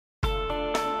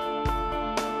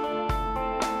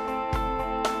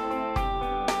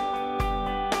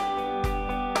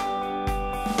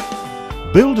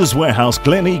Builders Warehouse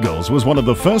Glen Eagles was one of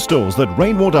the first stores that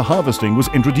rainwater harvesting was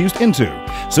introduced into.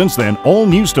 Since then, all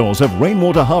new stores have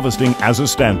rainwater harvesting as a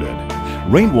standard.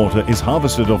 Rainwater is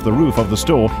harvested off the roof of the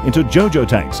store into JoJo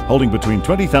tanks holding between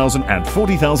 20,000 and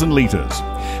 40,000 litres.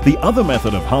 The other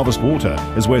method of harvest water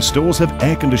is where stores have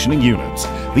air conditioning units.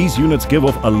 These units give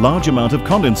off a large amount of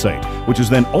condensate, which is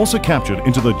then also captured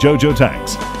into the JoJo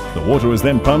tanks. The water is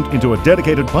then pumped into a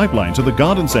dedicated pipeline to the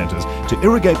garden centres to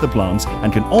irrigate the plants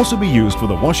and can also be used for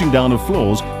the washing down of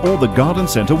floors or the garden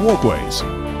centre walkways.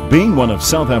 Being one of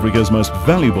South Africa's most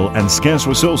valuable and scarce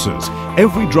resources,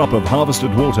 every drop of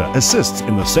harvested water assists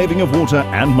in the saving of water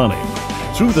and money.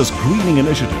 Through this greening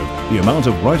initiative, the amount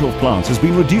of write-off plants has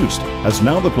been reduced, as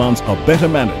now the plants are better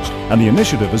managed, and the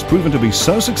initiative has proven to be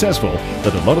so successful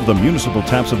that a lot of the municipal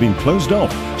taps have been closed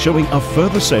off, showing a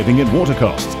further saving in water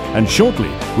costs, and shortly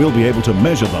we'll be able to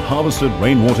measure the harvested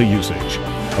rainwater usage.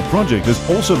 A project is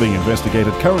also being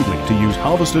investigated currently to use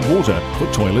harvested water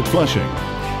for toilet flushing.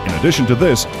 In addition to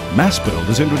this, MassBuild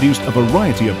has introduced a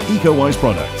variety of eco-wise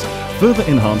products, further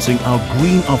enhancing our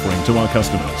green offering to our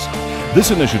customers. This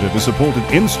initiative is supported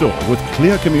in-store with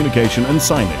clear communication and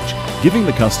signage, giving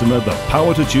the customer the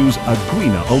power to choose a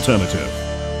greener alternative.